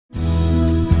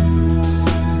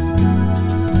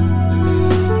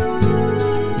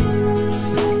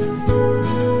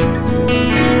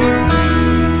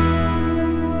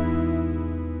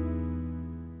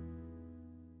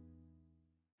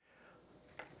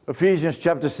Ephesians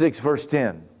chapter 6, verse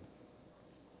 10.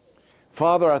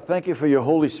 Father, I thank you for your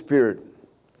Holy Spirit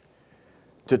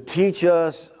to teach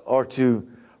us or to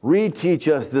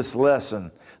reteach us this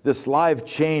lesson, this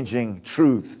life-changing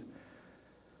truth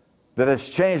that has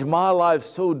changed my life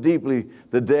so deeply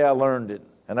the day I learned it.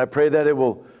 And I pray that it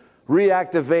will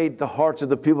reactivate the hearts of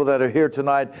the people that are here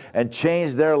tonight and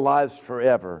change their lives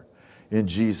forever. In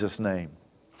Jesus' name,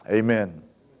 amen.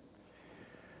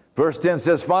 Verse 10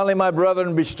 says, finally, my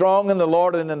brethren, be strong in the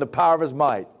Lord and in the power of His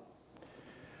might.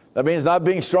 That means not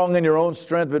being strong in your own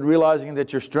strength, but realizing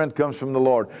that your strength comes from the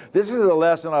Lord. This is a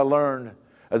lesson I learned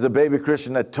as a baby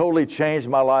Christian that totally changed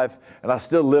my life, and I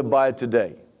still live by it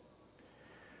today.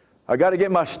 I got to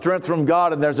get my strength from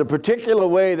God, and there's a particular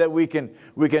way that we can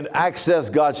access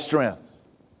God's strength.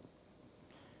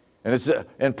 And it's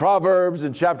in Proverbs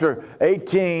in chapter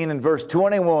 18 and verse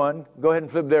 21. Go ahead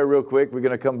and flip there real quick. We're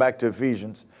going to come back to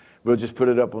Ephesians. We'll just put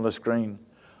it up on the screen.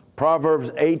 Proverbs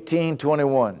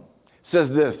 18:21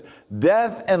 says this,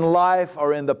 death and life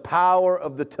are in the power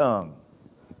of the tongue.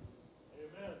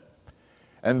 Amen.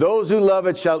 And those who love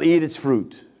it shall eat its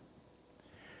fruit.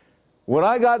 When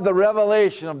I got the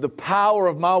revelation of the power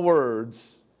of my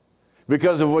words,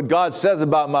 because of what God says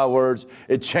about my words,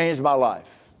 it changed my life.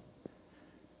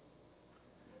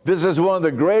 This is one of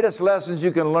the greatest lessons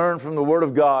you can learn from the Word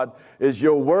of God, is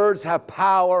your words have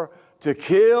power to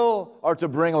kill or to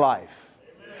bring life.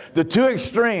 Amen. The two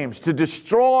extremes, to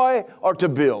destroy or to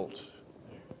build.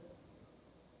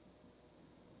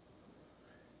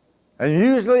 And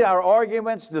usually our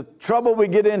arguments, the trouble we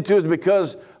get into is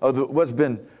because of what's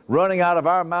been running out of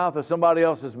our mouth or somebody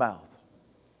else's mouth.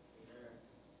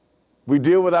 We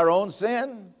deal with our own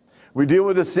sin. We deal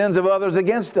with the sins of others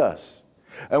against us.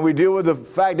 And we deal with the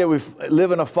fact that we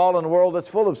live in a fallen world that's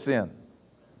full of sin.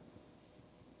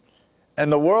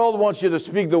 And the world wants you to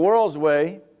speak the world's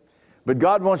way, but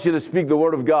God wants you to speak the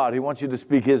Word of God. He wants you to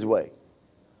speak His way.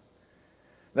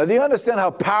 Now, do you understand how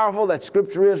powerful that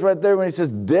scripture is right there when He says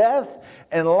death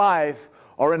and life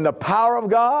are in the power of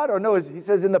God? Or no, He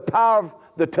says in the power of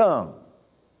the tongue.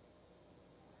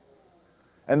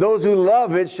 And those who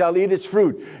love it shall eat its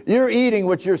fruit. You're eating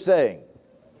what you're saying.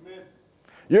 Amen.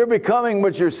 You're becoming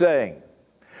what you're saying.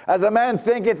 As a man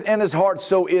thinketh in his heart,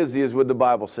 so is he, is what the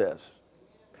Bible says.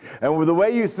 And with the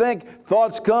way you think,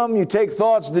 thoughts come, you take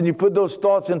thoughts, then you put those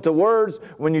thoughts into words.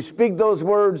 When you speak those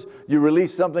words, you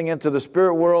release something into the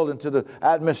spirit world, into the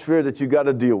atmosphere that you got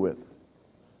to deal with.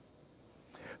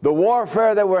 The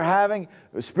warfare that we're having,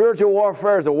 spiritual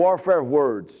warfare, is a warfare of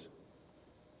words.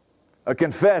 A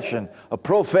confession, a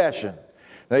profession.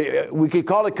 Now, we could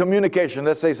call it communication.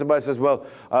 Let's say somebody says, well,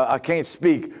 I can't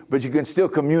speak, but you can still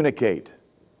communicate.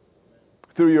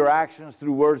 Through your actions,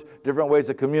 through words, different ways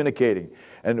of communicating.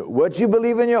 And what you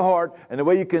believe in your heart and the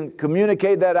way you can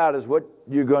communicate that out is what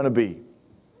you're going to be.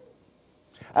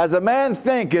 As a man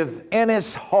thinketh in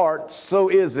his heart, so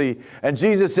is he. And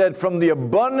Jesus said, from the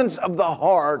abundance of the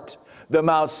heart, the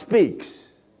mouth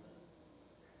speaks.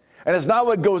 And it's not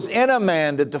what goes in a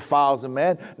man that defiles a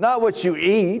man, not what you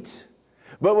eat,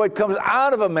 but what comes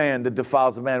out of a man that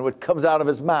defiles a man, what comes out of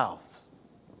his mouth.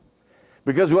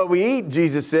 Because what we eat,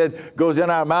 Jesus said, goes in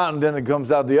our mouth and then it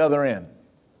comes out the other end.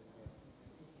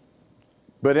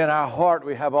 But in our heart,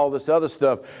 we have all this other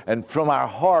stuff. And from our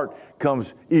heart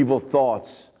comes evil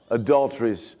thoughts,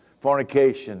 adulteries,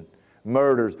 fornication,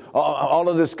 murders. All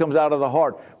of this comes out of the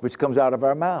heart, which comes out of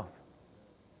our mouth.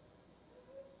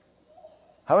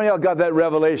 How many of y'all got that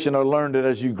revelation or learned it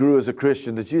as you grew as a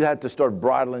Christian, that you had to start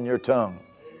bridling your tongue?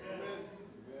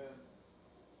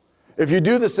 If you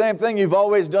do the same thing you've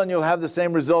always done, you'll have the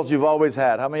same results you've always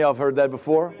had. How many of y'all have heard that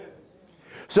before?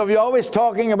 So if you're always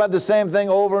talking about the same thing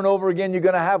over and over again, you're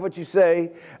going to have what you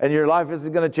say, and your life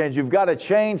isn't going to change. You've got to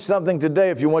change something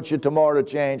today if you want your tomorrow to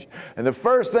change. And the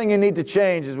first thing you need to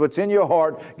change is what's in your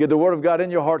heart. Get the Word of God in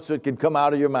your heart so it can come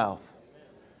out of your mouth.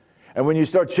 And when you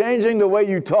start changing the way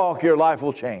you talk, your life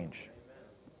will change.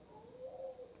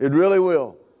 It really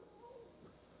will.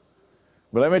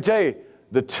 But let me tell you,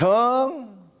 the tongue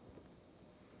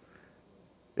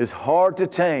is hard to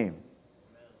tame.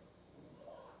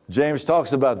 James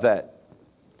talks about that.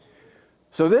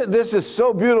 So this is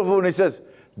so beautiful when he says,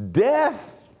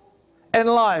 death and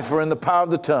life are in the power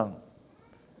of the tongue.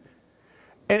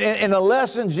 In a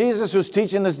lesson Jesus was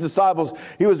teaching his disciples,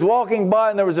 he was walking by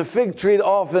and there was a fig tree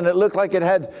off and it looked like it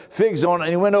had figs on it.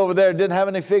 And he went over there, it didn't have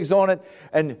any figs on it.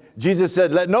 And Jesus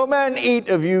said, let no man eat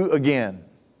of you again.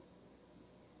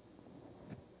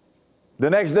 The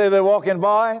next day they're walking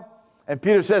by, and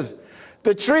Peter says,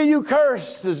 the tree you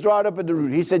cursed is dried up at the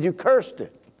root. He said, you cursed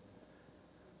it.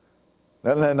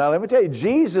 Now let me tell you,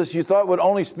 Jesus, you thought would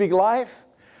only speak life?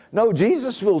 No,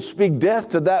 Jesus will speak death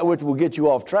to that which will get you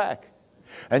off track.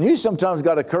 And you sometimes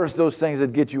got to curse those things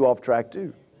that get you off track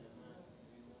too.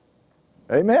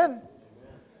 Amen?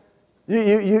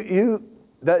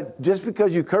 That just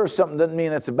because you curse something doesn't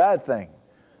mean it's a bad thing.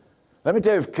 Let me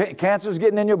tell you, if cancer's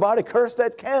getting in your body, curse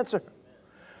that cancer.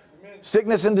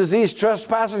 Sickness and disease,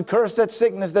 trespasses, curse that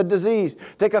sickness, that disease.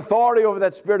 Take authority over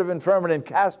that spirit of infirmity and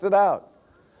cast it out.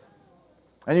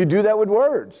 And you do that with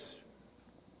words.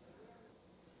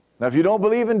 Now, if you don't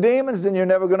believe in demons, then you're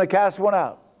never going to cast one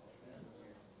out.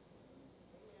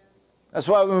 That's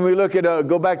why when we look at,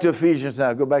 go back to Ephesians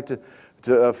now, go back to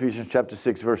Ephesians chapter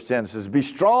 6, verse 10. It says, be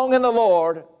strong in the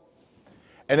Lord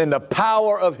and in the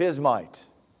power of His might.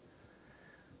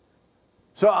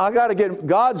 So I got to get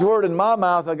God's word in my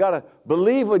mouth. I got to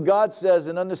believe what God says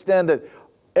and understand that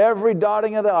every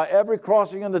dotting of the I, every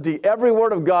crossing of the T, every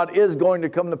word of God is going to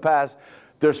come to pass.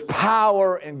 There's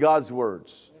power in God's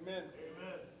words. Amen.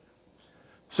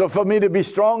 So for me to be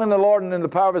strong in the Lord and in the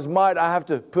power of His might, I have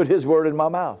to put His word in my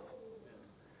mouth.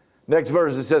 Next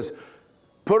verse, it says,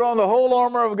 put on the whole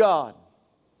armor of God.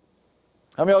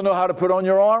 How many of y'all know how to put on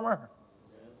your armor?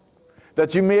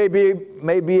 That you may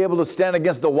be able to stand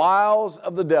against the wiles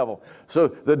of the devil. So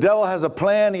the devil has a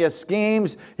plan, he has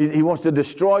schemes, he wants to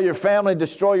destroy your family,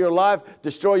 destroy your life,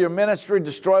 destroy your ministry,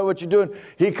 destroy what you're doing.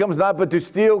 He comes not but to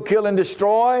steal, kill, and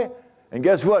destroy. And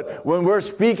guess what? When we're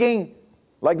speaking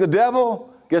like the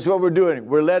devil, guess what we're doing?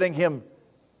 We're letting him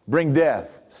bring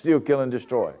death, steal, kill, and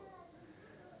destroy.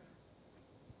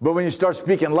 But when you start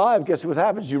speaking live, guess what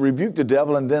happens? You rebuke the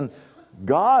devil, and then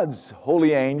God's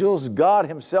holy angels, God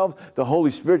Himself, the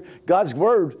Holy Spirit, God's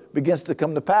word begins to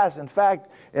come to pass. In fact,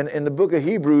 in the book of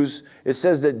Hebrews, it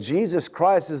says that Jesus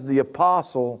Christ is the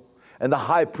apostle and the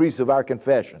high priest of our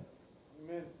confession.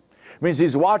 Amen. It means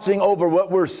He's watching over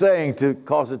what we're saying to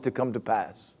cause it to come to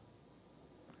pass.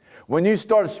 When you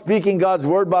start speaking God's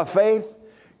word by faith,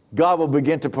 God will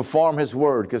begin to perform His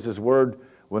word, because His word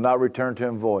will not return to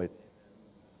Him void.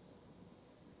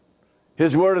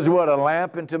 His word is what? A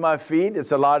lamp unto my feet.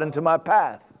 It's a light unto my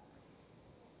path.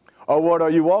 Or what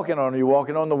are you walking on? Are you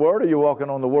walking on the word, or are you walking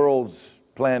on the world's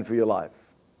plan for your life?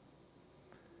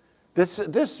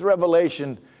 This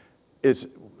revelation is,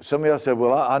 some of y'all said,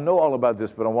 well, I know all about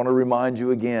this, but I want to remind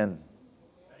you again.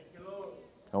 Thank you, Lord.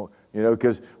 Oh, you know,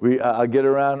 because I get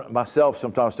around myself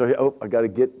sometimes, I got to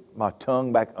get my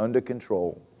tongue back under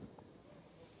control.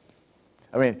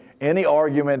 I mean, any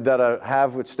argument that I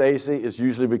have with Stacy is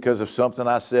usually because of something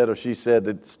I said or she said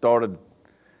that started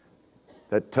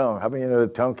that tongue. How many of you know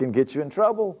the tongue can get you in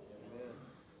trouble?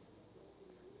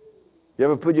 You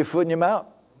ever put your foot in your mouth?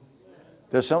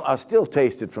 There's some, I still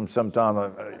taste it from some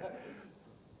time.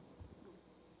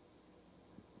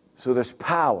 So there's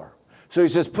power. So he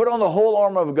says, put on the whole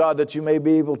armor of God that you may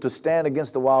be able to stand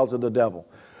against the wiles of the devil.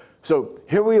 So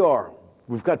here we are.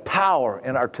 We've got power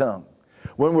in our tongue.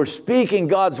 When we're speaking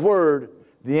God's word,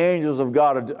 the angels of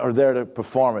God are there to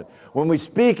perform it. When we're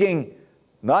speaking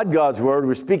not God's word,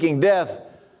 we're speaking death,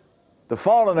 the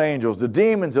fallen angels, the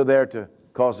demons are there to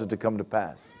cause it to come to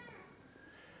pass.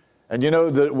 And you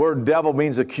know the word devil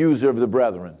means accuser of the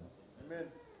brethren. Amen.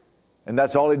 And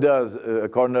that's all he does,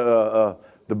 according to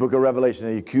the book of Revelation.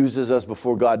 He accuses us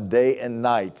before God day and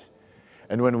night.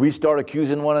 And when we start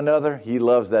accusing one another, he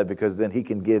loves that, because then he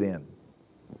can get in.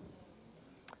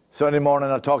 Sunday morning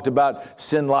I talked about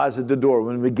sin lies at the door.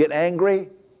 When we get angry,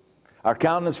 our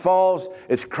countenance falls,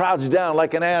 it's crouched down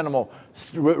like an animal,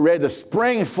 ready to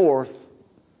spring forth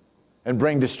and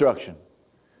bring destruction.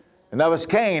 And that was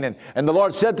Cain. And the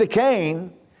Lord said to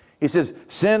Cain, He says,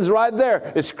 sin's right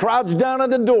there. It's crouched down at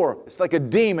the door. It's like a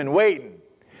demon waiting.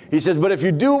 He says, but if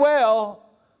you do well,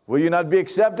 will you not be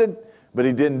accepted? But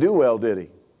he didn't do well, did he?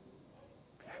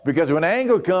 Because when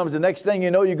anger comes, the next thing you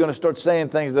know, you're going to start saying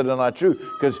things that are not true,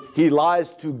 because he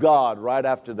lies to God right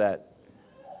after that.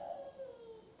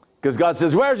 Because God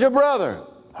says, where's your brother?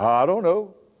 I don't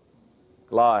know.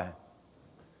 Lie.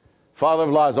 Father of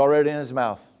lies already in his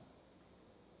mouth.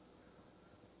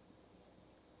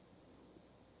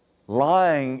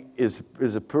 Lying is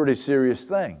a pretty serious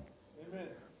thing. Amen.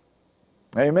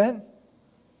 Amen?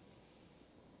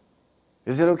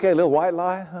 Is it okay? A little white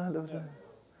lie? Huh?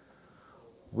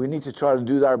 We need to try to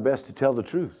do our best to tell the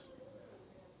truth.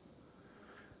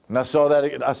 And I saw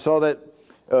that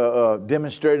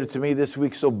demonstrated to me this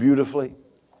week so beautifully.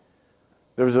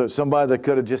 There was somebody that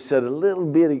could have just said a little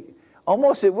bitty,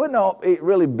 almost it wouldn't have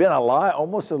really been a lie,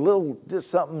 almost a little, just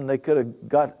something they could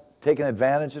have taken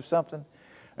advantage of something.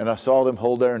 And I saw them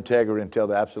hold their integrity and tell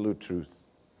the absolute truth.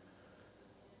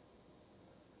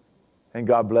 And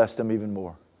God blessed them even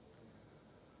more.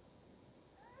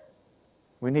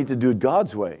 We need to do it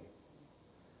God's way.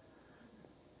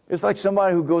 It's like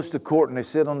somebody who goes to court and they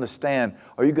sit on the stand.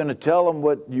 Are you going to tell them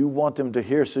what you want them to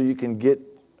hear so you can get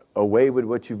away with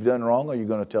what you've done wrong, or are you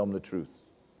going to tell them the truth?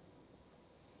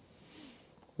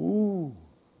 Ooh.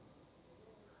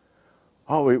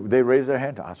 Oh, they raise their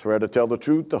hand. I swear to tell the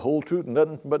truth, the whole truth, and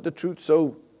nothing but the truth.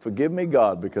 So forgive me,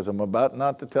 God, because I'm about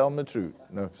not to tell them the truth.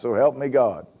 No, so help me,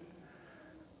 God.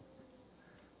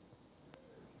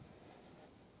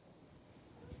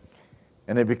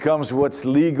 And it becomes what's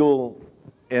legal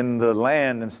in the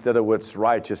land instead of what's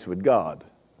righteous with God.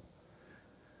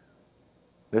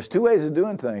 There's two ways of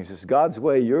doing things. It's God's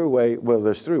way, your way. Well,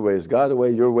 there's three ways. God's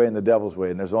way, your way, and the devil's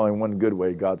way. And there's only one good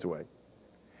way, God's way.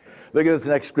 Look at this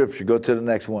next scripture. Go to the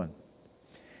next one.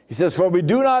 He says, for we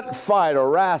do not fight or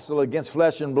wrestle against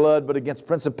flesh and blood, but against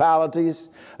principalities,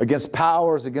 against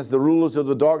powers, against the rulers of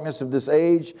the darkness of this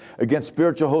age, against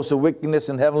spiritual hosts of wickedness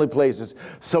in heavenly places.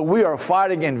 So we are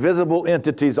fighting invisible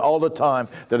entities all the time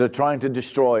that are trying to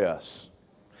destroy us.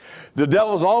 The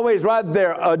devil's always right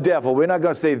there, a devil. We're not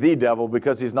going to say the devil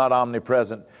because he's not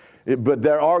omnipresent. But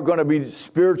there are going to be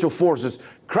spiritual forces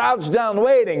crouched down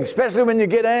waiting, especially when you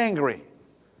get angry.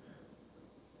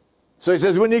 So he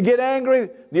says, when you get angry,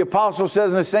 the apostle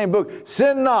says in the same book,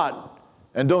 sin not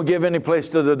and don't give any place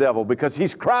to the devil, because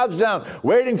he's crouched down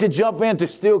waiting to jump in to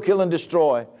steal, kill, and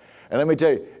destroy. And let me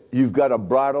tell you, you've got to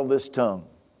bridle this tongue.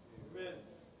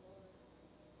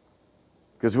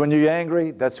 Because when you're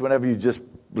angry, that's whenever you just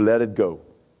let it go.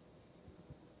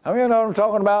 How many of you know what I'm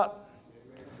talking about?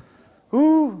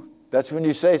 Ooh, that's when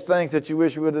you say things that you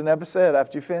wish you would have never said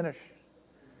after you finish.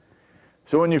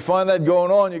 So when you find that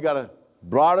going on, you got to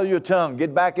bridle your tongue,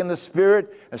 get back in the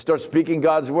Spirit, and start speaking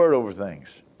God's word over things.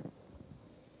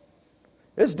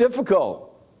 It's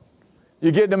difficult.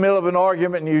 You get in the middle of an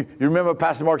argument, and you remember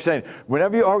Pastor Mark saying,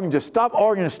 whenever you're arguing, just stop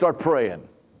arguing and start praying.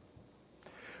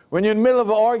 When you're in the middle of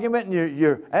an argument and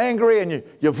you're angry and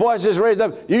your voice is raised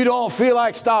up, you don't feel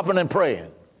like stopping and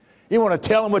praying. You want to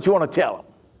tell them what you want to tell them.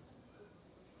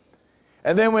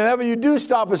 And then whenever you do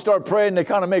stop and start praying, they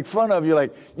kind of make fun of you,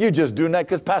 like, you're just doing that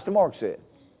because Pastor Mark said.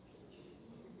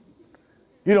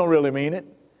 You don't really mean it.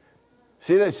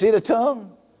 See the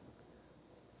tongue?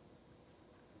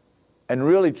 And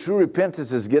really, true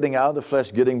repentance is getting out of the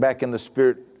flesh, getting back in the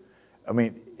Spirit. I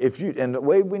mean, and the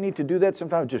way we need to do that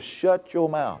sometimes, just shut your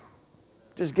mouth.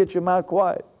 Just get your mouth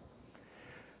quiet.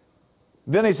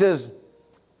 Then he says,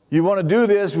 you want to do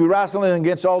this, we're wrestling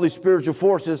against all these spiritual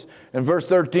forces. In verse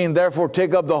 13, therefore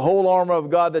take up the whole armor of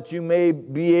God that you may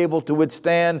be able to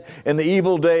withstand in the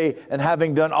evil day, and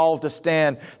having done all to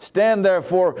stand. Stand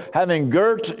therefore, having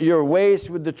girt your waist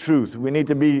with the truth. We need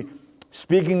to be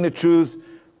speaking the truth,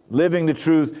 living the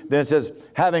truth. Then it says,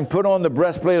 having put on the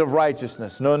breastplate of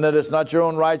righteousness, knowing that it's not your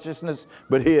own righteousness,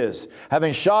 but His.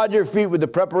 Having shod your feet with the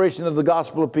preparation of the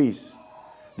gospel of peace.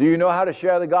 Do you know how to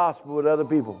share the gospel with other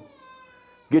people?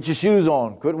 Get your shoes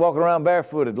on. Quit walking around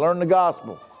barefooted. Learn the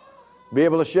gospel. Be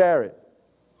able to share it.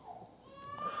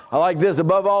 I like this.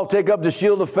 Above all, take up the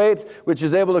shield of faith, which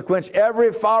is able to quench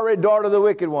every fiery dart of the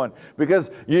wicked one. Because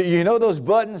you know those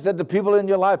buttons that the people in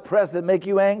your life press that make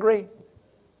you angry?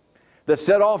 That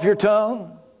set off your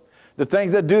tongue? The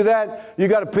things that do that? You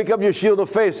got to pick up your shield of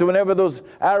faith so whenever those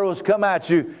arrows come at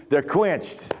you, they're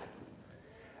quenched.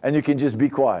 And you can just be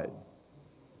quiet.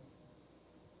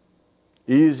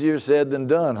 Easier said than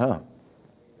done, huh?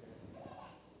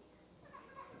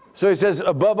 So he says,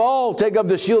 above all, take up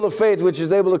the shield of faith, which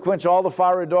is able to quench all the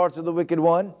fiery darts of the wicked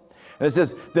one. And it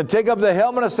says, then take up the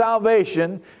helmet of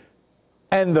salvation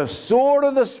and the sword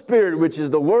of the Spirit, which is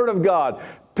the Word of God.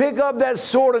 Pick up that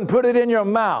sword and put it in your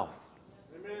mouth.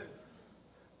 Amen.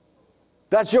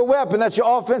 That's your weapon. That's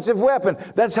your offensive weapon.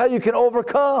 That's how you can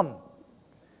overcome.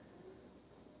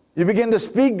 You begin to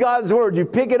speak God's Word. You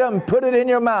pick it up and put it in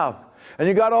your mouth. And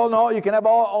you got you can have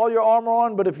all your armor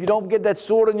on, but if you don't get that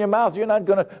sword in your mouth, you're not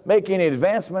going to make any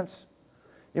advancements.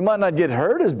 You might not get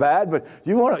hurt as bad, but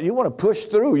you want to push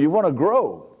through. You want to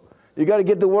grow. You got to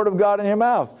get the Word of God in your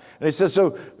mouth. And it says,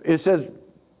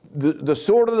 the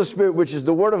sword of the Spirit, which is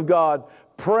the Word of God,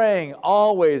 praying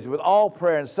always with all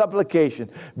prayer and supplication,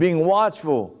 being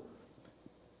watchful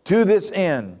to this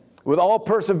end, with all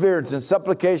perseverance and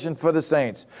supplication for the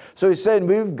saints. So he's saying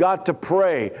we've got to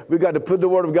pray. We've got to put the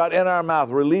Word of God in our mouth,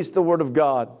 release the Word of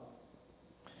God.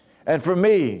 And for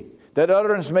me, that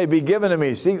utterance may be given to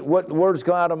me. See what words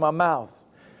come out of my mouth.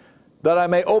 That I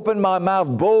may open my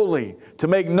mouth boldly to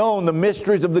make known the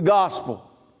mysteries of the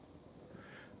gospel.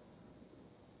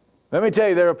 Let me tell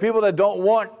you, there are people that don't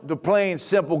want the plain,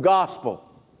 simple gospel.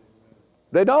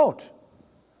 They don't.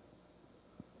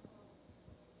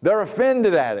 They're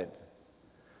offended at it.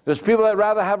 There's people that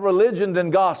rather have religion than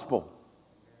gospel.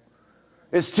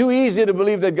 It's too easy to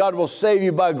believe that God will save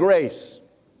you by grace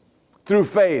through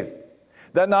faith,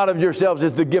 that not of yourselves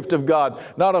is the gift of God,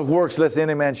 not of works, lest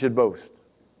any man should boast.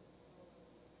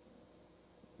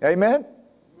 Amen?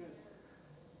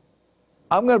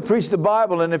 I'm going to preach the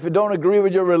Bible, and if it don't agree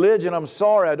with your religion, I'm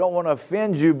sorry, I don't want to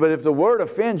offend you, but if the Word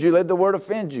offends you, let the Word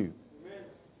offend you. Amen.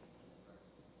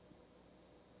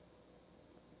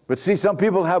 But see, some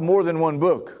people have more than one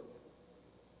book.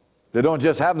 They don't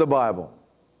just have the Bible.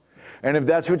 And if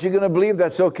that's what you're going to believe,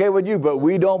 that's okay with you. But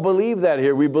we don't believe that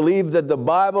here. We believe that the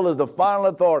Bible is the final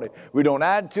authority. We don't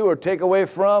add to or take away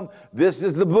from. This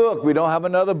is the book. We don't have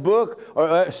another book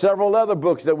or several other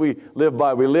books that we live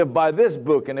by. We live by this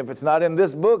book. And if it's not in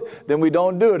this book, then we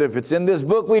don't do it. If it's in this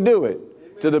book, we do it.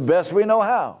 Amen. To the best we know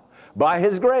how. By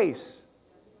His grace.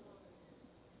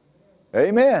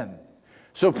 Amen.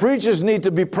 So preachers need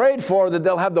to be prayed for, that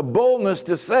they'll have the boldness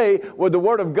to say what the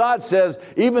Word of God says,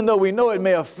 even though we know it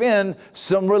may offend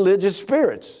some religious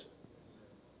spirits.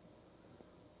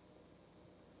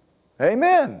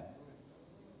 Amen.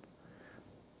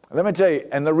 Let me tell you,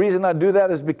 and the reason I do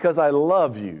that is because I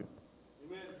love you.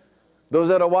 Amen. Those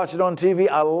that are watching on TV,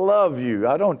 I love you.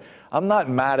 I'm not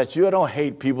mad at you. I don't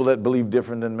hate people that believe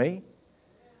different than me.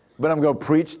 But I'm going to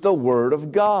preach the Word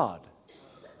of God.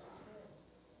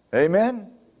 Amen?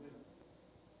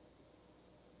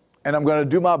 And I'm going to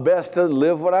do my best to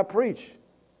live what I preach.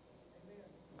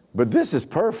 But this is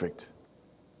perfect.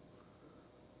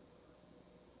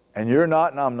 And you're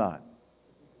not, and I'm not.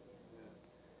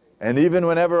 And even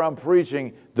whenever I'm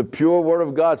preaching, the pure Word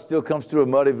of God still comes through a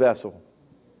muddy vessel.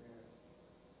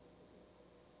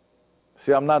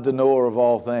 See, I'm not the knower of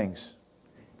all things.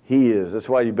 He is. That's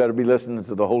why you better be listening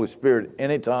to the Holy Spirit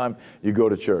anytime you go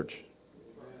to church.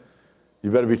 You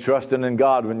better be trusting in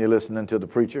God when you're listening to the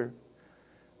preacher.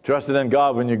 Trusting in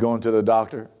God when you're going to the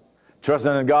doctor.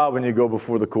 Trusting in God when you go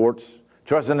before the courts.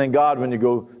 Trusting in God when you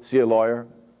go see a lawyer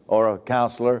or a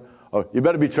counselor. Or you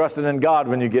better be trusting in God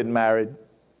when you're getting married.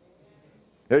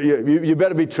 You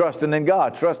better be trusting in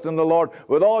God. Trust in the Lord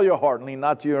with all your heart and lean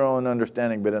not to your own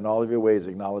understanding, but in all of your ways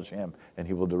acknowledge Him, and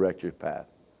He will direct your path.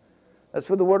 That's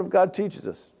what the Word of God teaches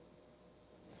us.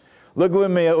 Look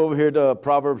with me over here to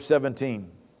Proverbs 17.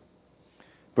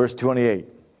 Verse 28.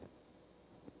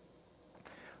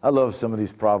 I love some of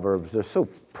these proverbs. They're so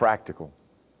practical.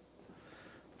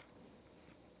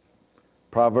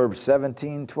 Proverbs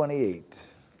 17:28.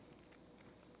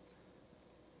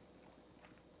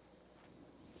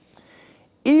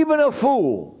 Even a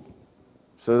fool,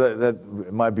 so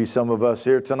that might be some of us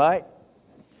here tonight,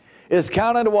 is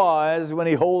counted wise when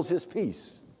he holds his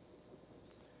peace.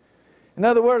 In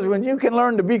other words, when you can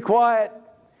learn to be quiet,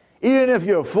 even if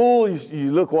you're a fool,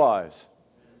 you look wise.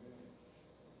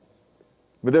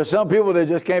 But there's some people that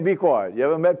just can't be quiet. You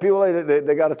ever met people,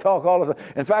 they got to talk all the time.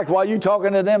 In fact, while you're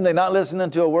talking to them, they're not listening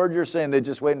to a word you're saying. They're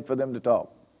just waiting for them to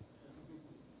talk.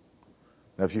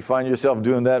 Now, if you find yourself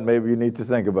doing that, maybe you need to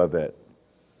think about that.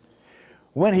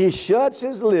 When he shuts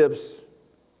his lips,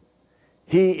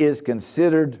 he is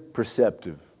considered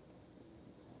perceptive.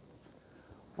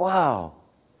 Wow.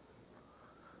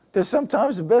 There's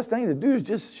sometimes the best thing to do is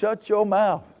just shut your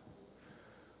mouth.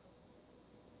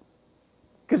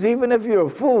 Because even if you're a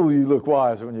fool, you look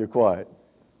wise when you're quiet.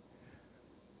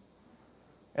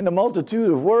 And the multitude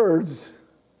of words,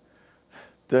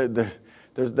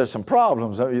 there's some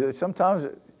problems. Sometimes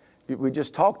we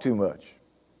just talk too much.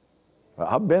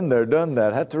 I've been there, done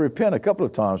that. I had to repent a couple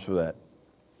of times for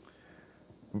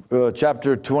that.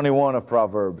 Chapter 21 of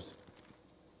Proverbs.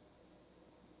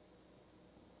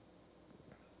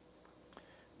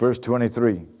 Verse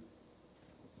 23.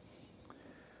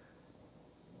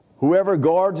 Whoever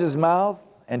guards his mouth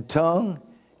and tongue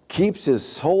keeps his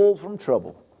soul from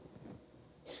trouble.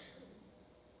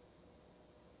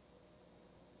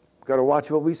 Got to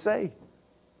watch what we say.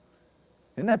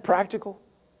 Isn't that practical?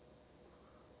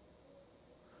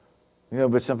 You know,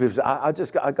 but some people say, I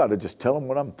got to just tell them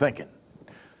what I'm thinking.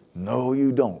 No,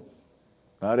 you don't.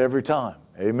 Not every time.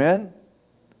 Amen?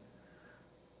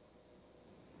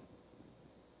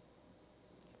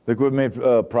 Look with me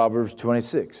at Proverbs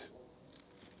 26.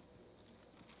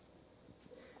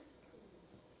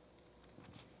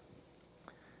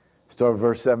 Start with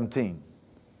verse 17.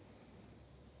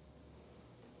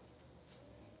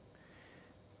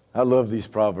 I love these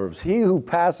proverbs. He who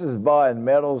passes by and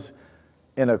meddles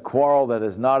in a quarrel that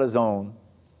is not his own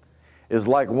is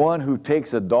like one who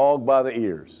takes a dog by the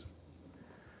ears.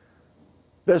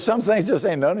 There's some things that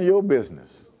ain't none of your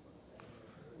business.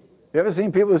 You ever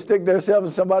seen people who stick themselves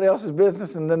in somebody else's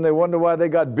business and then they wonder why they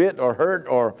got bit or hurt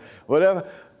or whatever?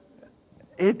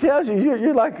 It tells you,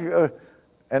 you're like,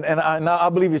 And I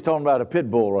believe he's talking about a pit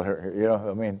bull right here, you know,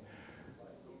 I mean.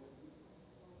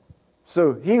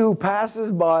 So he who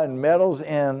passes by and meddles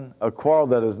in a quarrel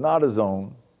that is not his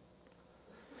own,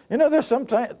 you know, there's some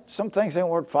things ain't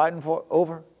worth fighting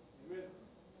over,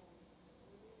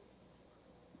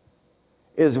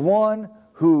 is one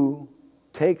who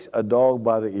takes a dog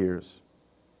by the ears.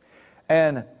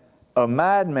 And a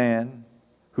madman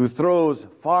who throws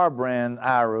firebrand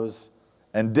arrows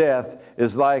and death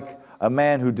is like a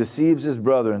man who deceives his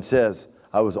brother and says,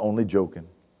 I was only joking.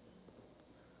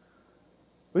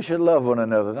 We should love one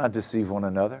another, not deceive one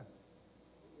another.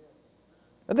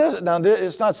 Now,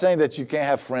 it's not saying that you can't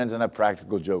have friends and have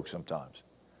practical jokes sometimes.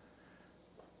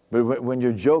 But when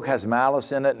your joke has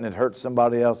malice in it and it hurts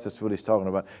somebody else, that's what he's talking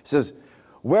about. He says,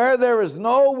 where there is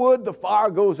no wood, the fire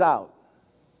goes out.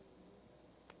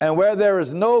 And where there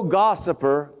is no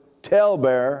gossiper,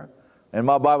 talebearer, and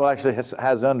my Bible actually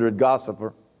has under it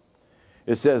gossiper,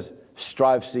 it says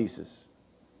strife ceases.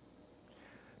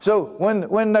 So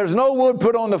when there's no wood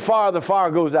put on the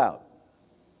fire goes out.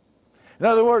 In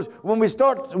other words, when we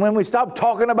stop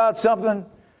talking about something,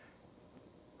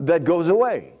 that goes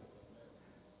away.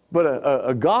 But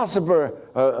a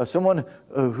gossiper, someone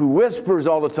who whispers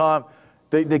all the time,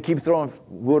 they keep throwing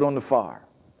wood on the fire,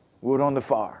 wood on the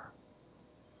fire.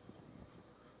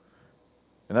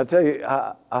 And I tell you,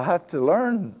 I have to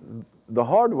learn the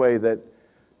hard way that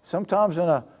sometimes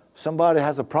when somebody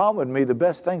has a problem with me, the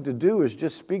best thing to do is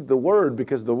just speak the word,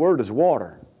 because the word is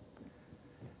water.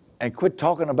 And quit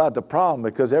talking about the problem,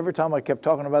 because every time I kept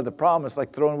talking about the problem, it's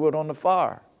like throwing wood on the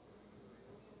fire.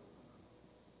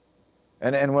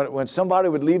 And when somebody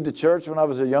would leave the church when I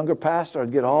was a younger pastor,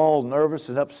 I'd get all nervous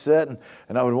and upset,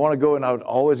 and I would want to go, and I would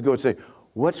always go and say,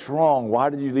 what's wrong? Why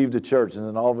did you leave the church? And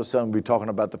then all of a sudden we'd be talking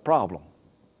about the problem.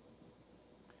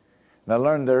 And I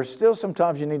learned there's still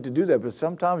sometimes you need to do that, but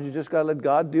sometimes you just got to let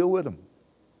God deal with them.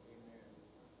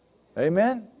 Amen?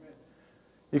 Amen?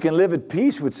 You can live at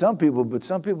peace with some people, but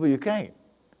some people you can't.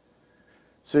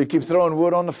 So you keep throwing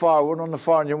wood on the fire,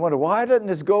 and you wonder, why doesn't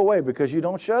this go away? Because you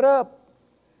don't shut up.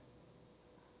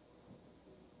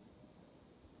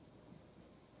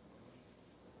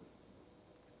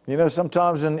 You know,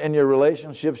 sometimes in your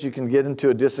relationships you can get into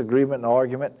a disagreement, an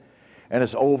argument, and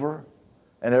it's over,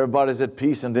 and everybody's at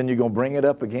peace, and then you're going to bring it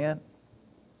up again.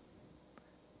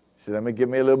 So let me give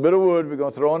me a little bit of wood. We're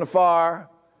going to throw in the fire,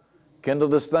 kindle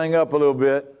this thing up a little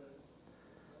bit.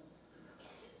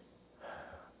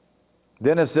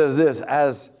 Then it says this,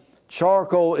 as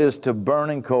charcoal is to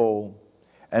burning coal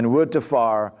and wood to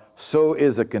fire, so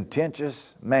is a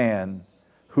contentious man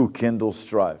who kindles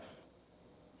strife.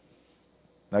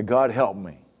 Now, God help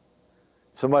me.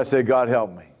 Somebody say, God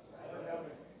help me.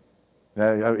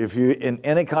 Now, if you in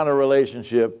any kind of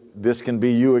relationship, this can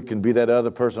be you, it can be that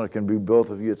other person, it can be both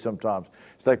of you at sometimes.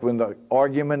 It's like when the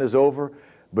argument is over,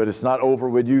 but it's not over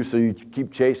with you, so you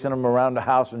keep chasing them around the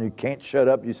house and you can't shut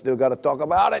up, you still got to talk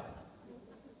about it.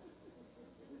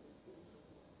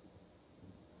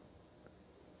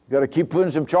 You got to keep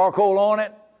putting some charcoal on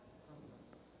it.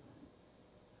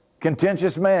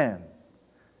 Contentious man.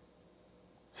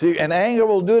 See, and anger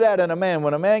will do that in a man.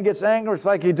 When a man gets angry, it's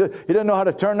like he doesn't know how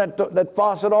to turn that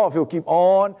faucet off. He'll keep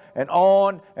on and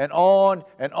on and on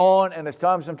and on, and it's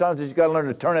time sometimes that you've got to learn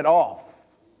to turn it off.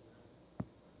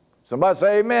 Somebody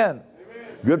say amen.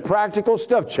 Amen. Good practical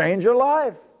stuff. Change your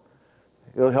life.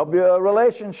 It'll help your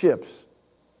relationships.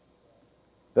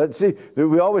 See,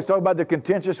 we always talk about the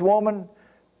contentious woman.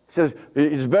 It says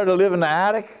it's better to live in the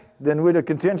attic than with a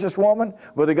contentious woman.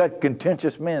 Well, they got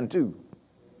contentious men too.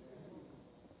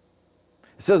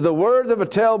 It says the words of a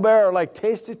talebearer are like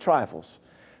tasty trifles.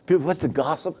 People, what's the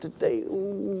gossip today?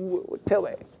 Ooh, tell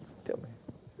me.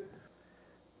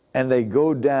 And they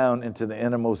go down into the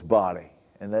innermost body.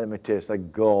 And let me tell you, it's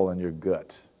like gall in your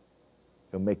gut.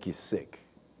 It'll make you sick.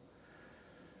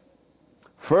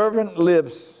 Fervent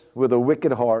lips with a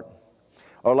wicked heart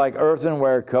are like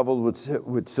earthenware covered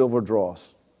with silver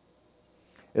dross.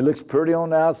 It looks pretty on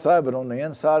the outside, but on the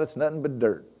inside it's nothing but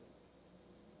dirt.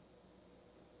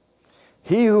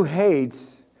 He who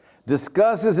hates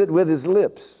discusses it with his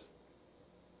lips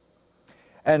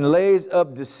and lays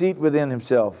up deceit within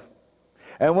himself.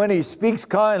 And when he speaks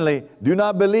kindly, do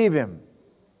not believe him.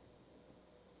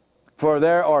 For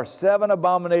there are 7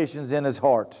 abominations in his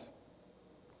heart.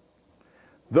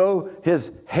 Though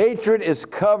his hatred is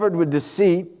covered with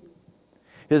deceit,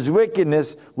 his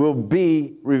wickedness will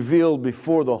be revealed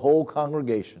before the whole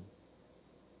congregation.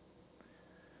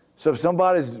 So if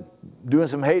somebody's doing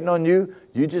some hating on you,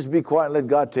 you just be quiet and let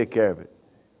God take care of it.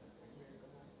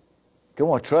 Come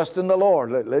on, trust in the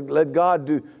Lord. Let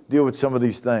God deal with some of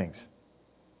these things.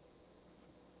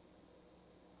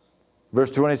 Verse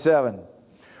 27,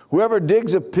 whoever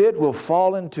digs a pit will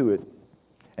fall into it,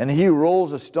 and he who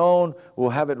rolls a stone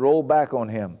will have it rolled back on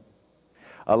him.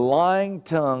 A lying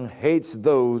tongue hates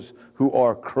those who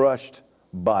are crushed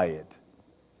by it.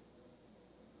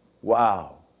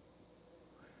 Wow.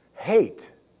 Hate.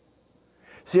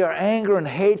 See, our anger and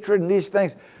hatred and these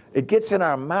things, it gets in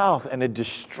our mouth and it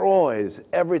destroys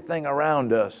everything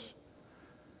around us.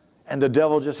 And the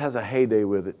devil just has a heyday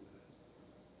with it.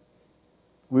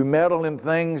 We meddle in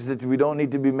things that we don't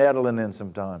need to be meddling in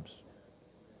sometimes.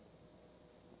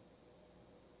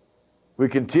 We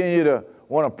continue to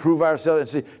want to prove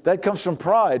ourselves. And see, that comes from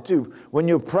pride too. When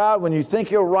you're proud, when you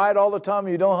think you're right all the time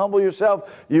and you don't humble yourself,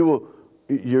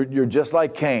 you're just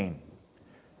like Cain.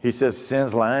 He says,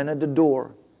 sin's lying at the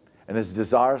door and its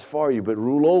desires for you, but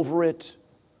rule over it.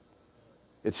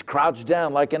 It's crouched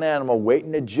down like an animal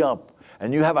waiting to jump,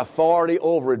 and you have authority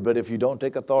over it, but if you don't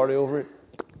take authority over it,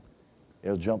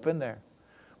 it'll jump in there.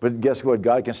 But guess what?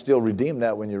 God can still redeem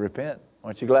that when you repent.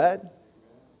 Aren't you glad?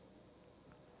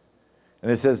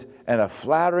 And it says, and a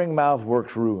flattering mouth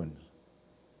works ruin.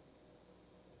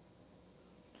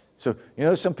 So, you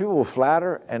know, some people will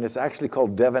flatter, and it's actually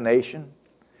called divination.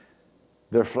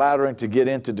 They're flattering to get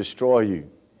in to destroy you.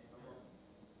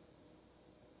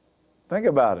 Think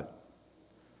about it.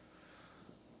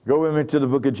 Go with me to the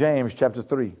book of James, chapter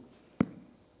 3.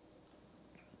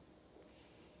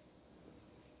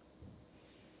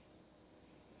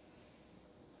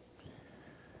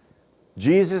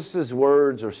 Jesus'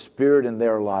 words are spirit in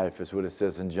their life, is what it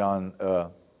says in John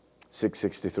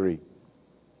 6:63.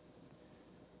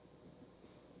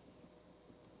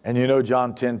 And you know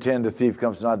John 10:10, the thief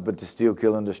comes not but to steal,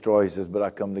 kill, and destroy. He says, but I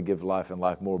come to give life and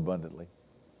life more abundantly.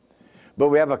 But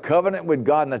we have a covenant with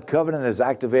God, and that covenant is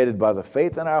activated by the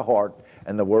faith in our heart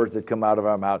and the words that come out of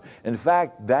our mouth. In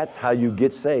fact, that's how you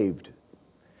get saved.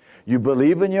 You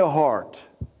believe in your heart,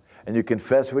 and you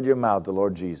confess with your mouth the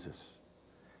Lord Jesus,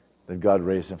 that God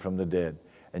raised him from the dead,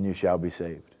 and you shall be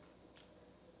saved.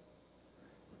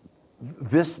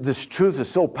 This truth is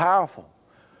so powerful.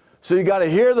 So you got to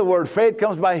hear the word. Faith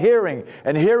comes by hearing,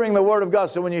 and hearing the word of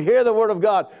God. So when you hear the word of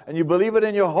God and you believe it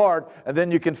in your heart, and then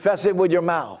you confess it with your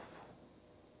mouth,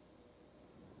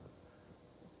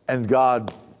 and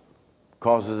God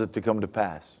causes it to come to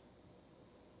pass.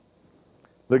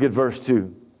 Look at verse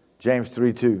 2, James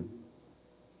 3:2.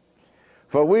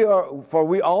 For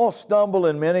we all stumble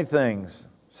in many things.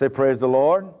 Say, praise the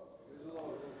Lord.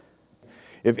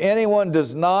 If anyone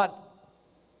does not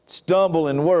stumble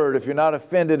in word, if you're not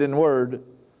offended in word,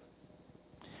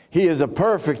 he is a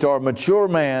perfect or mature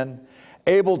man,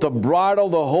 able to bridle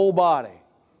the whole body.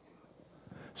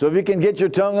 So if you can get your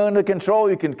tongue under control,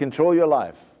 you can control your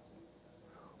life.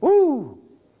 Woo!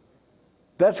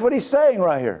 That's what he's saying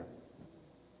right here.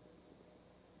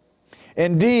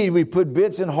 Indeed, we put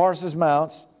bits in horses'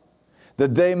 mouths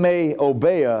that they may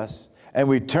obey us, and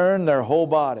we turn their whole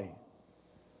body.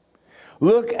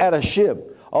 Look at a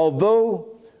ship. Although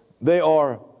they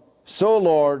are so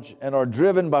large and are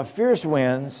driven by fierce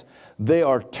winds, they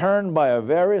are turned by a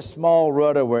very small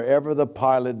rudder wherever the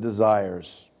pilot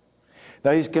desires.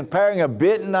 Now he's comparing a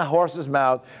bit in the horse's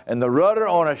mouth and the rudder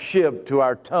on a ship to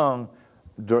our tongue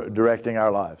directing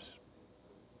our lives.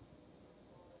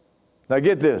 Now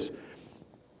get this.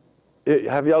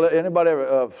 Have y'all, anybody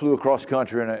ever flew across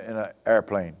country in an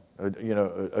airplane,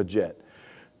 a jet?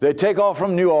 They take off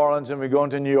from New Orleans and we go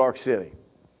into New York City.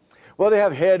 Well, they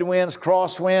have headwinds,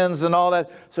 crosswinds, and all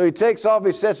that. So he takes off,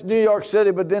 he sets New York City,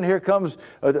 but then here comes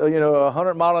a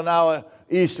 100-mile-an-hour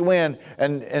east wind,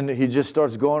 and he just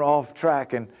starts going off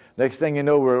track, and next thing you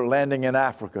know, we're landing in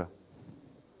Africa.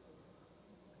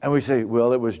 And we say,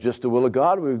 well, it was just the will of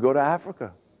God, we would go to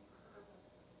Africa.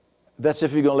 That's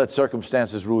if you're going to let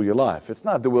circumstances rule your life. It's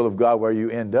not the will of God where you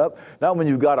end up. Not when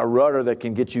you've got a rudder that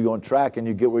can get you on track and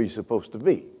you get where you're supposed to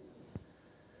be.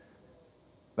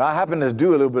 Now, I happen to do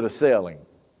a little bit of sailing.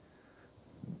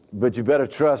 But you better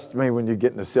trust me when you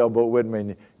get in the sailboat with me and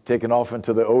you're taking off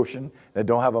into the ocean that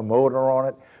don't have a motor on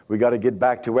it. We got to get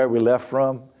back to where we left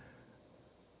from.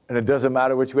 And it doesn't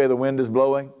matter which way the wind is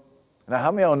blowing. Now,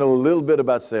 how many of y'all know a little bit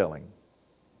about sailing?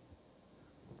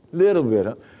 Little bit,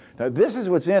 huh? Now, this is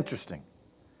what's interesting.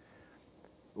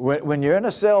 When you're in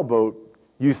a sailboat,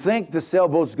 you think the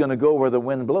sailboat's going to go where the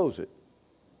wind blows it.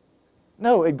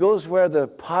 No, it goes where the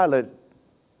pilot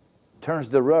turns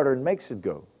the rudder and makes it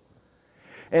go.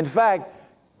 In fact,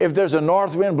 if there's a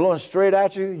north wind blowing straight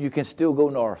at you, you can still go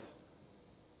north.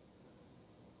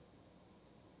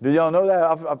 Did y'all know that?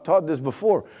 I've taught this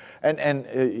before.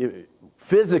 And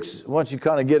physics, once you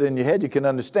kind of get in your head, you can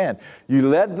understand.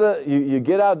 You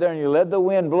get out there and you let the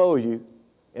wind blow you,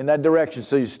 in that direction.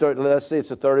 So you start, let's say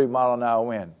it's a 30-mile-an-hour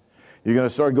wind. You're going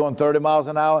to start going 30 miles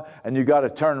an hour, and you got to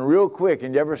turn real quick.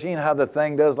 And you ever seen how the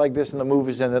thing does like this in the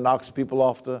movies and it knocks people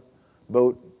off the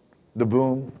boat, the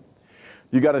boom?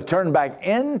 You got to turn back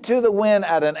into the wind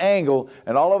at an angle,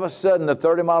 and all of a sudden the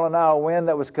 30-mile-an-hour wind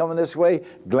that was coming this way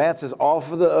glances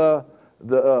off of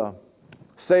the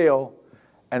sail,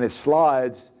 and it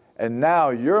slides, and now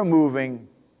you're moving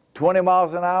 20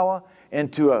 miles an hour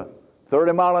into a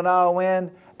 30-mile-an-hour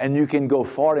wind, and you can go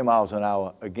 40 miles an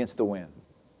hour against the wind.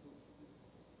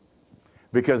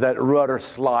 Because that rudder's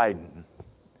sliding.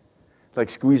 It's like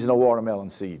squeezing a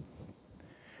watermelon seed.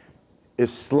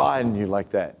 It's sliding you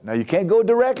like that. Now you can't go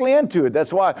directly into it.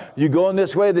 That's why you go in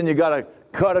this way, then you got to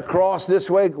cut across this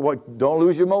way. Don't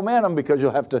lose your momentum, because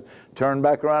you'll have to turn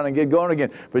back around and get going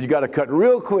again. But you got to cut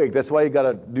real quick. That's why you got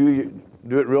to do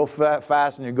it real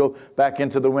fast, and you go back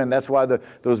into the wind. That's why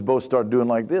those boats start doing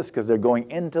like this, because they're going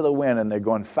into the wind, and they're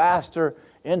going faster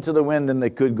into the wind than they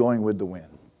could going with the wind.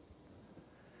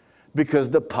 Because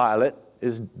the pilot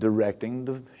is directing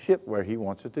the ship where he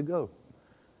wants it to go.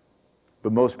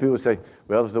 But most people say,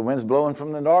 well, if the wind's blowing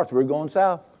from the north, we're going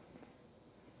south.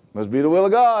 Must be the will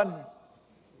of God.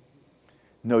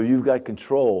 No, you've got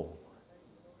control.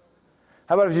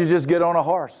 How about if you just get on a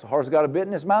horse? The horse got a bit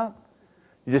in his mouth.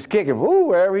 You just kick him. Ooh,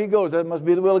 wherever he goes, that must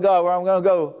be the will of God, where I'm going to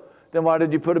go. Then why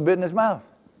did you put a bit in his mouth?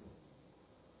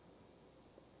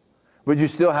 But you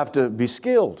still have to be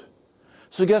skilled.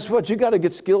 So guess what? You got to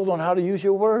get skilled on how to use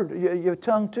your word, your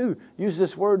tongue too. Use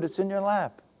this word that's in your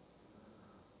lap.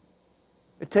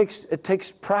 It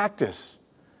takes practice.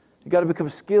 You got to become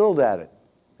skilled at it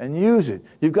and use it.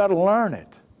 You've got to learn it.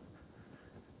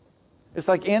 It's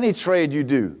like any trade you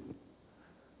do.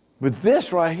 But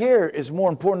this right here is more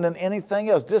important than anything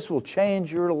else. This will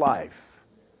change your life.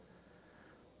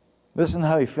 Listen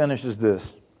how he finishes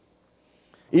this.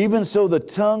 Even so, the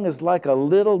tongue is like a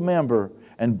little member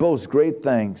and boasts great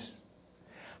things.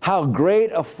 How great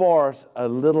a forest a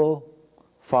little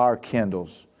fire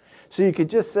kindles. So you could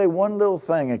just say one little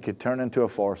thing, it could turn into a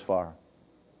forest fire.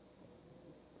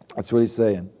 That's what he's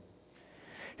saying.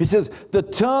 He says, the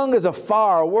tongue is a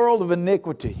fire, a world of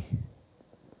iniquity.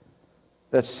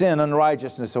 That's sin,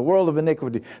 unrighteousness, a world of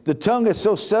iniquity. The tongue is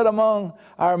so set among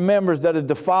our members that it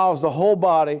defiles the whole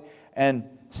body and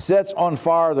sets on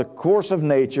fire the course of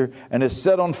nature, and is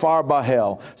set on fire by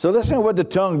hell. So listen to what the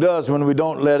tongue does when we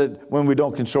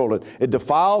don't control it. It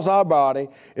defiles our body.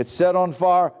 It's set on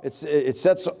fire. It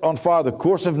sets on fire the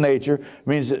course of nature. It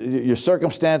means that your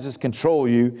circumstances control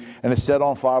you, and it's set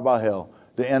on fire by hell.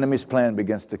 The enemy's plan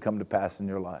begins to come to pass in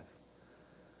your life.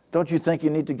 Don't you think you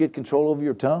need to get control over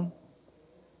your tongue?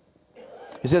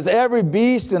 He says, every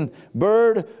beast and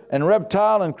bird and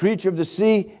reptile and creature of the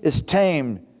sea is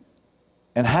tamed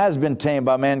and has been tamed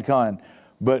by mankind.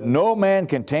 But no man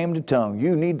can tame the tongue.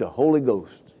 You need the Holy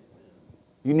Ghost.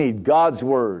 You need God's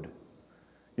word.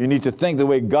 You need to think the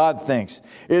way God thinks.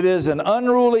 It is an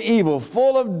unruly evil,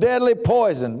 full of deadly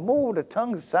poison. Ooh, the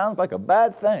tongue sounds like a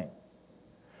bad thing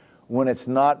when it's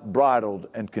not bridled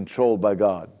and controlled by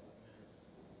God.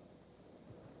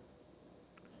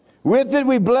 With it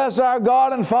we bless our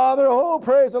God and Father. Oh,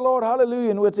 praise the Lord,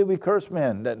 hallelujah. And with it we curse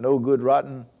men, that no good,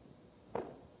 rotten,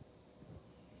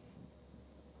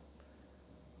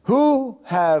 who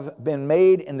have been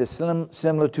made in the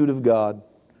similitude of God.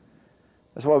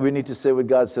 That's why we need to say what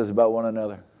God says about one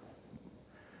another.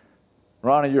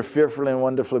 Ronnie, you're fearfully and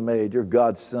wonderfully made. You're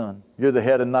God's son. You're the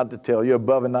head and not the tail. You're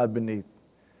above and not beneath.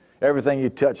 Everything you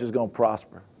touch is going to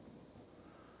prosper.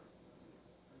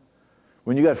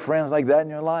 When you got friends like that in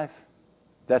your life,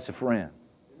 that's a friend.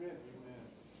 Amen.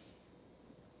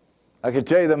 I can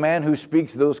tell you the man who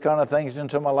speaks those kind of things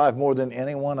into my life more than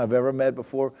anyone I've ever met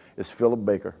before is Philip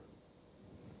Baker.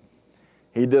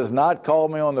 He does not call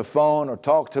me on the phone or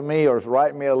talk to me or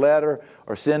write me a letter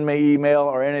or send me email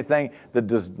or anything that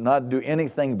does not do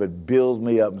anything but build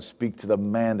me up and speak to the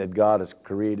man that God has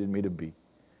created me to be.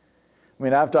 I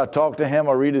mean, after I talk to him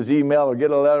or read his email or get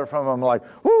a letter from him, I'm like,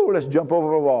 whoo, let's jump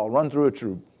over a wall, run through a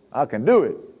troop. I can do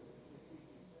it.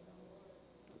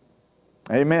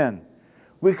 Amen.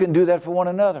 We can do that for one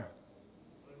another.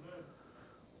 Amen.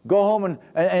 Go home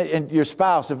and your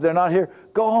spouse, if they're not here,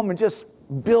 go home and just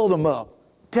build them up.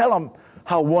 Tell them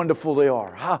how wonderful they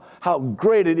are, how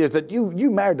great it is that you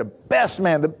married the best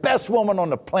man, the best woman on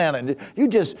the planet. They're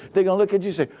going to look at you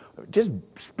and say, just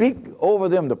speak over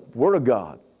them the word of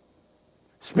God.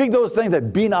 Speak those things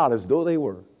that be not as though they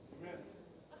were. Amen.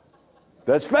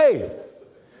 That's faith.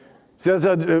 Says,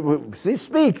 see,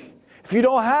 speak. If you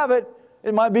don't have it,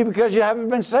 it might be because you haven't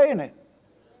been saying it.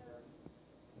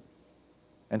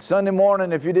 And Sunday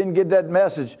morning, if you didn't get that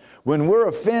message, when we're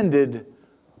offended,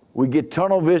 We get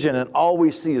tunnel vision and all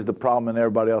we see is the problem in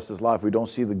everybody else's life. We don't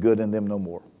see the good in them no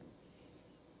more.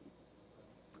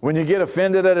 When you get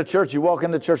offended at a church, you walk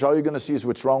into church, all you're going to see is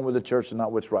what's wrong with the church and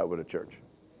not what's right with the church.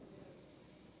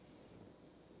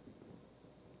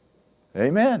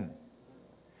 Amen.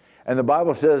 And the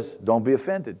Bible says, don't be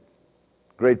offended.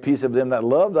 Great peace of them that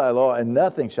love thy law, and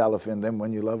nothing shall offend them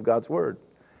when you love God's word.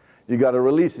 You got to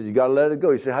release it. You got to let it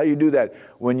go. You say, how do you do that?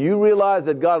 When you realize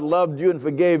that God loved you and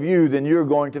forgave you, then you're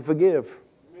going to forgive.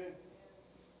 Amen.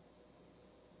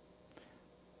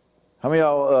 How many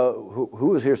of y'all, who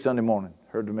was here Sunday morning,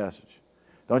 heard the message?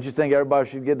 Don't you think everybody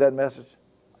should get that message?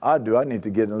 I do. I need to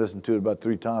get and listen to it about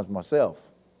 3 times myself.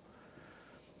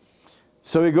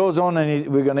 So he goes on, and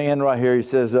we're going to end right here. He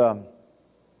says,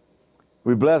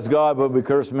 we bless God, but we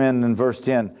curse men in verse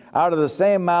 10. Out of the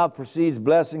same mouth proceeds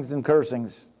blessings and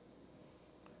cursings.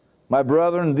 My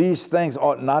brethren, these things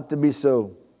ought not to be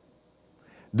so.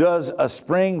 Does a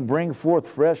spring bring forth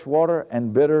fresh water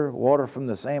and bitter water from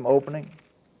the same opening?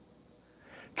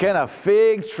 Can a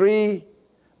fig tree,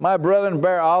 my brethren,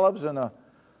 bear olives, and a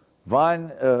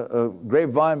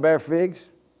grapevine bear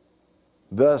figs?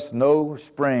 Thus no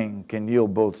spring can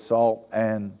yield both salt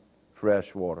and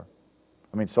fresh water.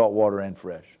 I mean salt water and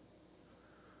fresh.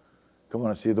 Come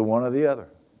on, it's either one or the other.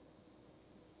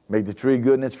 Make the tree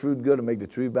good and its fruit good, and make the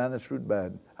tree bad and its fruit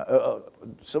bad.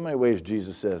 So many ways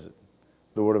Jesus says it.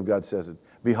 The Word of God says it.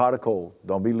 Be hot or cold.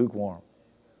 Don't be lukewarm.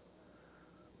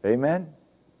 Amen?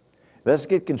 Let's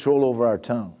get control over our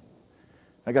tongue.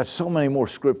 I got so many more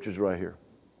scriptures right here.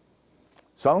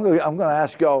 So I'm going to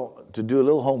ask y'all to do a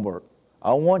little homework.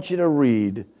 I want you to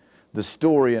read the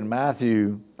story in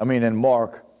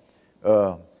Mark.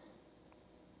 Where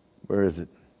is it?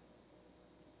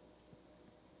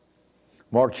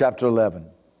 Mark chapter 11,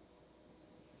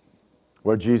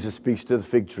 where Jesus speaks to the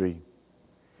fig tree.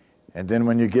 And then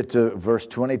when you get to verse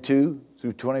 22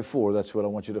 through 24, that's what I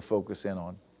want you to focus in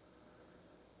on.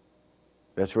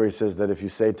 That's where he says that if you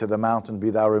say to the mountain, be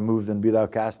thou removed and be thou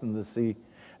cast into the sea,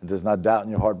 and does not doubt in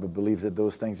your heart, but believes that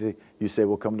those things you say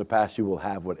will come to pass, you will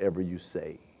have whatever you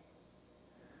say.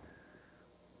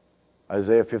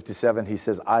 Isaiah 57, he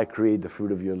says, I create the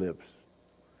fruit of your lips.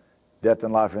 Death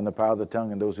and life are in the power of the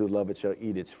tongue, and those who love it shall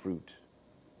eat its fruit.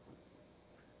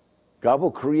 God will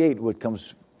create what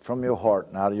comes from your heart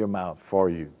and out of your mouth for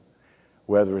you,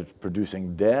 whether it's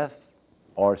producing death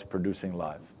or it's producing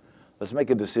life. Let's make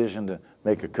a decision to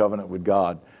make a covenant with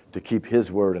God to keep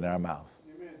His word in our mouth.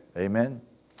 Amen. Amen.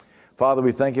 Father,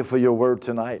 we thank you for your word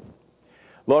tonight.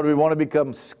 Lord, we want to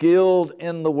become skilled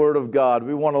in the word of God.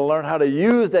 We want to learn how to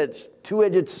use that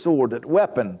two-edged sword, that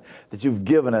weapon that you've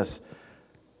given us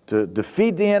to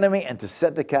defeat the enemy and to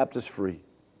set the captives free.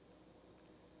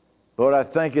 Lord, I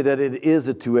thank you that it is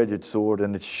a two-edged sword,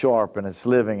 and it's sharp, and it's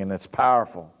living, and it's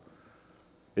powerful.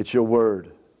 It's your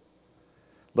word.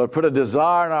 Lord, put a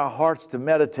desire in our hearts to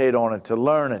meditate on it, to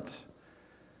learn it,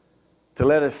 to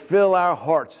let it fill our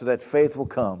hearts so that faith will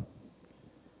come.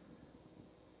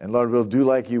 And Lord, we'll do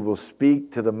like you. We'll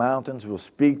speak to the mountains. We'll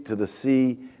speak to the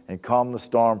sea and calm the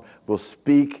storm. We'll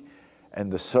speak,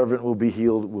 and the servant will be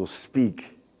healed. We'll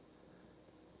speak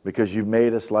because you've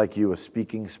made us like you, a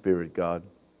speaking spirit, God.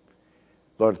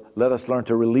 Lord, let us learn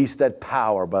to release that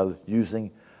power by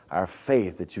using our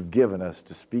faith that you've given us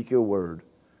to speak your word.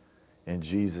 In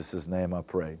Jesus' name I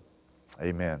pray.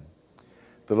 Amen.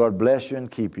 The Lord bless you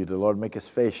and keep you. The Lord make his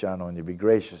face shine on you, be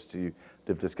gracious to you,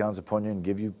 lift his countenance upon you, and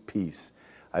give you peace.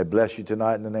 I bless you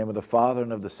tonight in the name of the Father,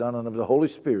 and of the Son, and of the Holy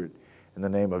Spirit, in the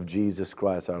name of Jesus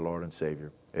Christ, our Lord and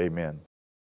Savior. Amen.